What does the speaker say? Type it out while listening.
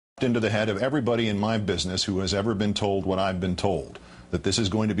into the head of everybody in my business who has ever been told what I've been told, that this is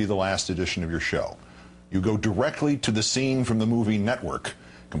going to be the last edition of your show. You go directly to the scene from the movie Network,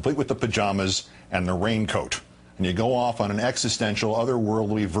 complete with the pajamas and the raincoat, and you go off on an existential,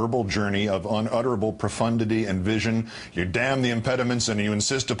 otherworldly, verbal journey of unutterable profundity and vision. You damn the impediments and you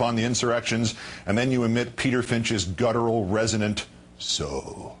insist upon the insurrections, and then you emit Peter Finch's guttural, resonant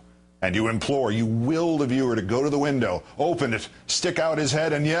 "so." And you implore, you will the viewer to go to the window, open it, stick out his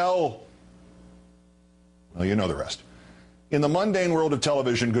head and yell. Well, you know the rest. In the mundane world of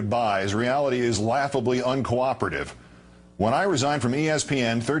television goodbyes, reality is laughably uncooperative. When I resigned from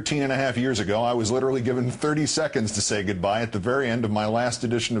ESPN 13.5 years ago, I was literally given 30 seconds to say goodbye at the very end of my last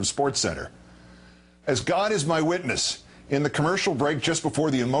edition of SportsCenter. As God is my witness, in the commercial break just before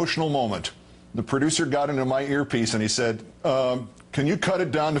the emotional moment, the producer got into my earpiece and he said, can you cut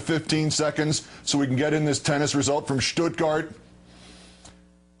it down to 15 seconds so we can get in this tennis result from Stuttgart?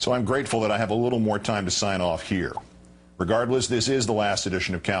 So I'm grateful that I have a little more time to sign off here. Regardless, this is the last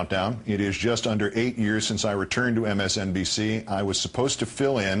edition of Countdown. It is just under 8 years since I returned to MSNBC. I was supposed to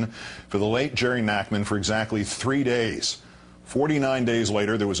fill in for the late Jerry Nachman for exactly 3 days. 49 days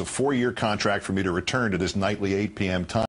later, there was a 4-year contract for me to return to this nightly 8 p.m. time.